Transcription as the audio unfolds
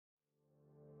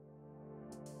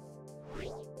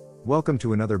Welcome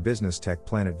to another Business Tech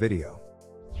Planet video.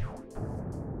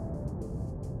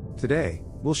 Today,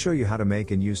 we'll show you how to make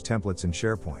and use templates in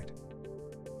SharePoint.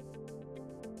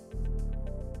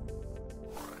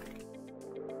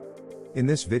 In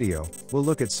this video, we'll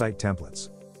look at site templates,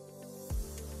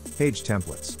 page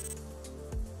templates,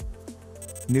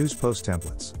 news post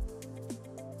templates,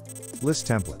 list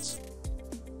templates,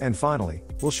 and finally,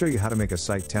 we'll show you how to make a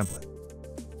site template.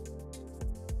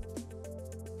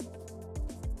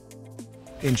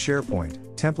 In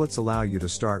SharePoint, templates allow you to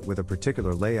start with a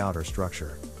particular layout or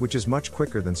structure, which is much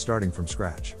quicker than starting from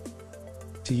scratch.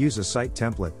 To use a site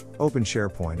template, open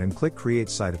SharePoint and click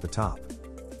Create Site at the top.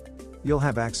 You'll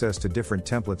have access to different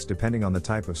templates depending on the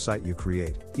type of site you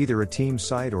create, either a team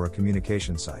site or a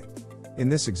communication site. In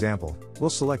this example, we'll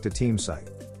select a team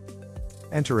site.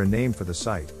 Enter a name for the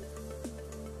site.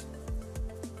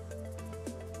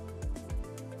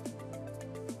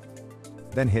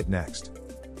 Then hit Next.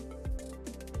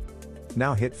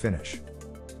 Now hit Finish.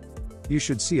 You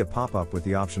should see a pop-up with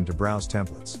the option to browse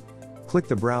templates. Click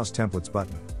the Browse Templates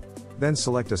button. Then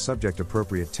select a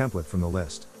subject-appropriate template from the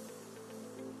list.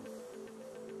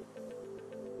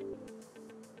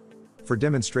 For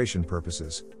demonstration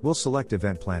purposes, we'll select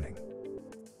Event Planning.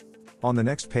 On the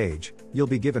next page, you'll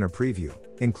be given a preview,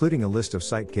 including a list of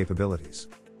site capabilities.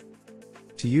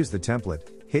 To use the template,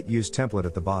 hit Use Template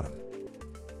at the bottom.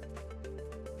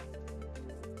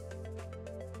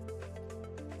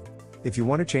 If you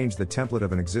want to change the template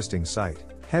of an existing site,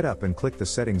 head up and click the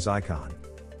Settings icon.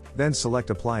 Then select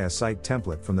Apply a Site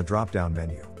Template from the drop-down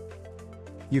menu.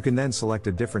 You can then select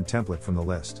a different template from the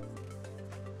list.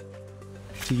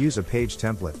 To use a page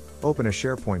template, open a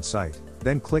SharePoint site,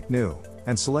 then click New,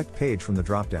 and select Page from the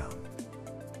drop-down.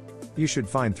 You should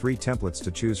find 3 templates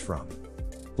to choose from: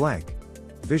 blank,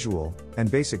 visual, and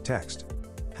basic text.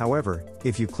 However,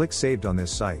 if you click Saved on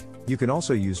this site, you can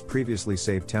also use previously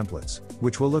saved templates,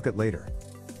 which we'll look at later.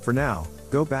 For now,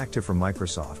 go back to From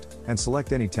Microsoft, and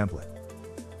select any template.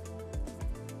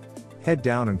 Head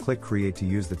down and click Create to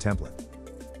use the template.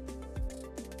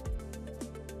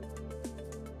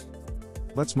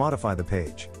 Let's modify the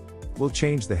page. We'll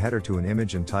change the header to an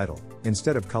image and title,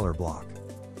 instead of color block.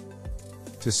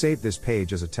 To save this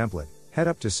page as a template, head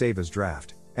up to Save as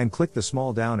Draft, and click the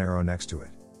small down arrow next to it.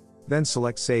 Then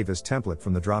select Save as Template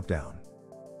from the drop-down.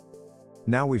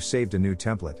 Now we've saved a new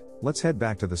template, let's head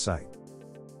back to the site.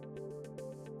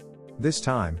 This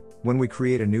time, when we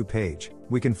create a new page,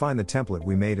 we can find the template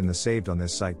we made in the Saved on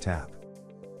this site tab.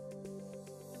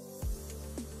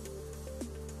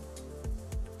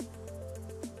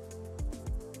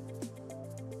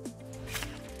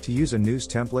 To use a news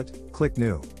template, click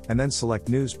New, and then select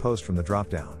News Post from the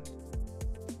drop-down.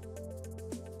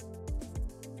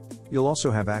 You'll also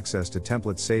have access to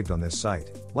templates saved on this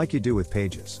site, like you do with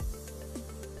pages.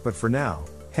 But for now,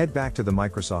 head back to the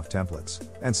Microsoft templates,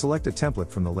 and select a template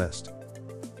from the list.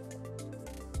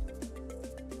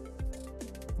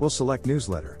 We'll select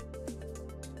Newsletter.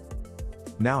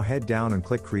 Now head down and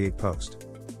click Create Post.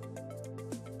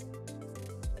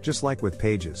 Just like with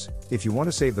pages, if you want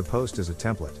to save the post as a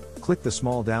template, click the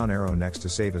small down arrow next to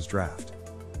Save as Draft.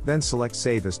 Then select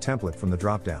Save as Template from the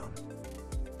drop-down.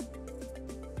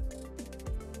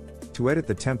 To edit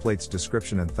the template's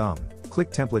description and thumb, click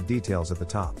Template Details at the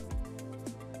top.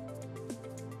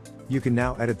 You can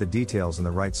now edit the details in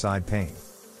the right side pane.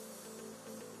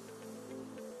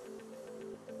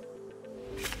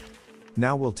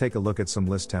 Now we'll take a look at some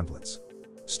list templates.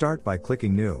 Start by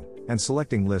clicking New, and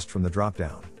selecting List from the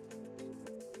drop-down.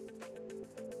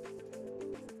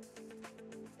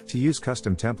 To use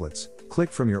custom templates,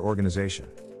 click from your organization.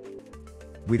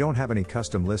 We don't have any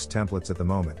custom list templates at the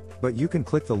moment, but you can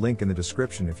click the link in the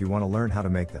description if you want to learn how to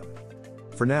make them.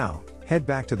 For now, head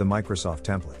back to the Microsoft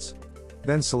templates.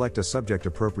 Then select a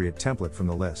subject-appropriate template from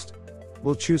the list.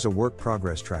 We'll choose a Work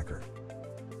Progress Tracker.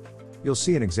 You'll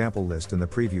see an example list in the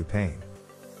preview pane.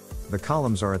 The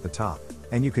columns are at the top,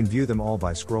 and you can view them all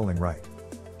by scrolling right.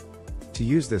 To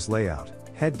use this layout,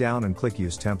 head down and click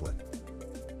Use Template.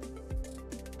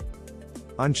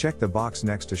 Uncheck the box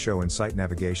next to Show in Site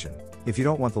Navigation, if you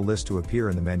don't want the list to appear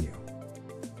in the menu.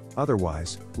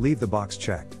 Otherwise, leave the box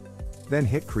checked. Then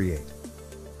hit Create.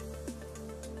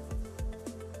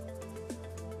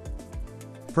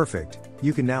 Perfect,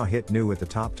 you can now hit New at the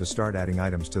top to start adding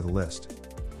items to the list.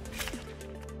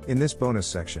 In this bonus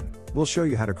section, we'll show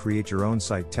you how to create your own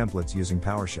site templates using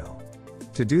PowerShell.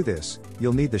 To do this,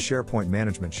 you'll need the SharePoint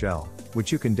Management Shell,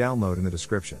 which you can download in the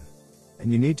description.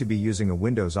 And you need to be using a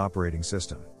Windows operating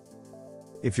system.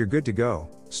 If you're good to go,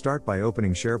 start by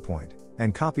opening SharePoint,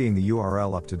 and copying the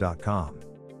URL up to .com.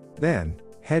 Then,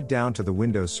 head down to the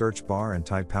Windows search bar and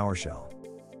type PowerShell.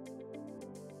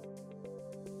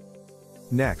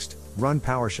 Next, run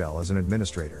PowerShell as an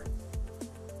administrator.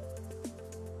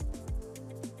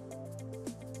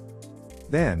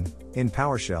 Then, in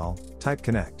PowerShell, type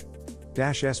connect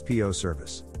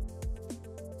 -SPOService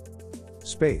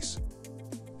space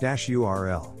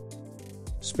 -URL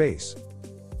space,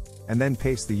 and then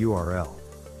paste the URL.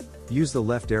 Use the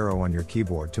left arrow on your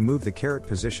keyboard to move the caret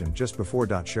position just before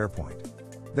 .SharePoint.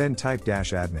 Then type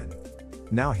 -admin.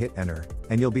 Now hit enter,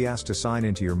 and you'll be asked to sign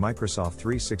into your Microsoft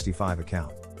 365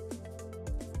 account.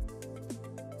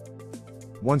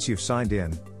 Once you've signed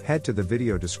in, head to the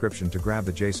video description to grab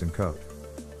the JSON code.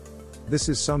 This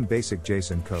is some basic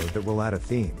JSON code that will add a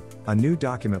theme, a new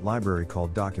document library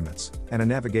called Documents, and a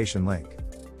navigation link.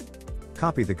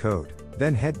 Copy the code,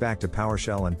 then head back to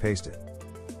PowerShell and paste it.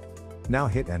 Now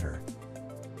hit enter.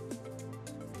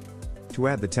 To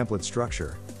add the template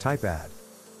structure, type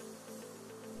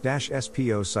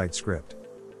add-SPOSiteScript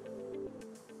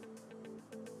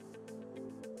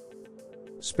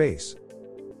space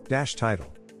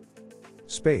 -title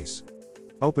space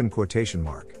open quotation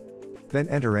mark. Then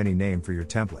enter any name for your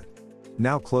template.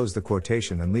 Now close the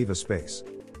quotation and leave a space.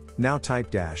 Now type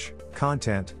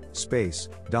 -content space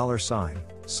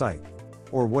 $site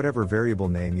or whatever variable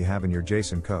name you have in your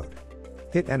JSON code.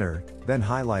 Hit enter, then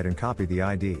highlight and copy the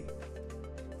ID.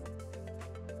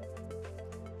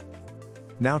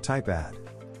 Now type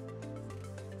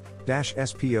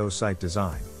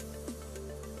add-SPOSiteDesign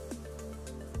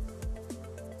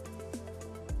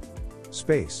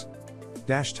space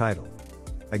 -title.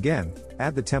 Again,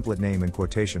 add the template name in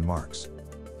quotation marks.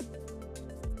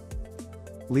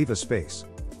 Leave a space.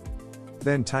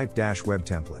 Then type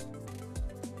 -WebTemplate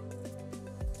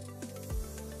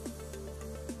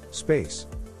space,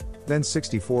 then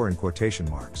 64 in quotation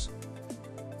marks,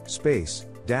 space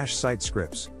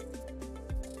 -SiteScripts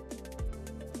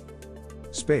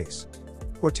space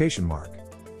quotation mark.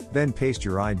 Then paste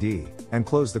your ID and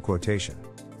close the quotation.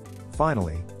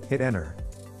 Finally, hit enter.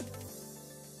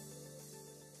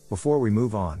 Before we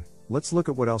move on, let's look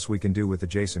at what else we can do with the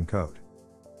JSON code.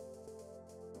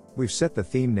 We've set the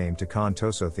theme name to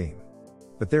Contoso Theme,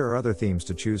 but there are other themes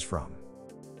to choose from.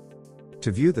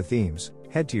 To view the themes,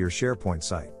 head to your SharePoint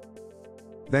site.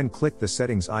 Then click the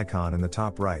settings icon in the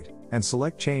top right, and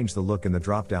select Change the Look in the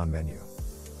drop-down menu.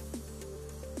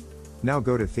 Now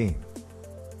go to Theme.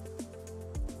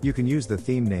 You can use the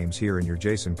theme names here in your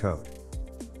JSON code.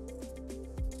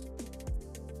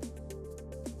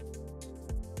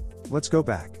 Let's go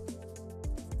back.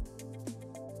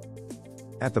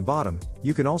 At the bottom,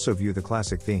 you can also view the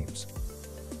classic themes.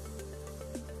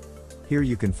 Here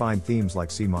you can find themes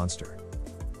like Sea Monster.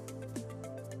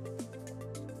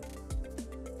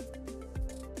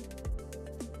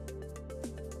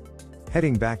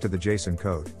 Heading back to the JSON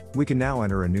code, we can now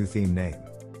enter a new theme name.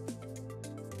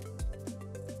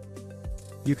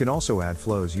 You can also add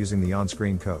flows using the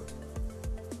on-screen code.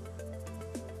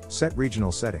 Set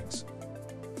regional settings.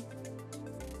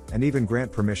 And even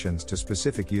grant permissions to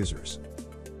specific users.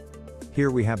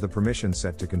 Here we have the permission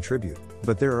set to contribute,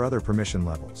 but there are other permission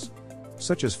levels,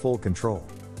 such as full control,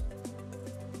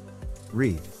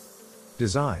 read,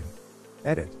 design,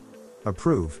 edit,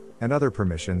 approve, and other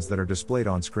permissions that are displayed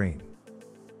on screen.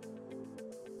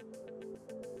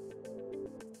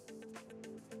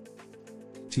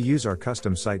 To use our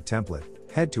custom site template,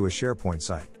 head to a SharePoint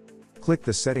site. Click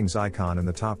the settings icon in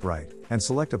the top right, and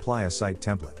select Apply a Site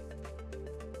Template.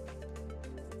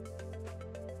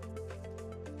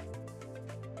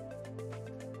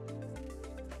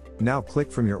 Now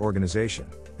click from your organization,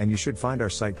 and you should find our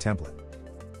site template.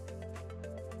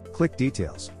 Click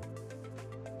Details.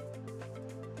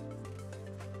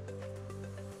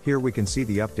 Here we can see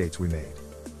the updates we made.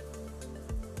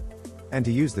 And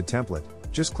to use the template,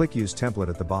 just click Use Template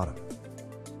at the bottom.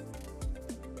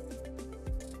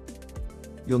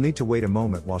 You'll need to wait a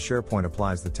moment while SharePoint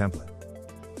applies the template.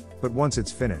 But once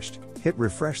it's finished, hit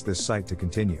refresh this site to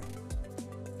continue.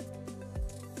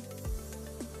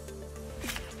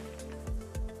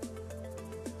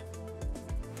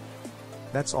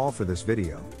 That's all for this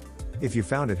video. If you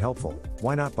found it helpful,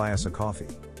 why not buy us a coffee?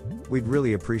 We'd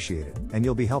really appreciate it, and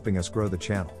you'll be helping us grow the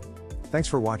channel. Thanks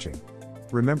for watching.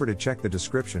 Remember to check the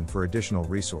description for additional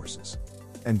resources.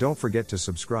 And don't forget to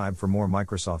subscribe for more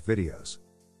Microsoft videos.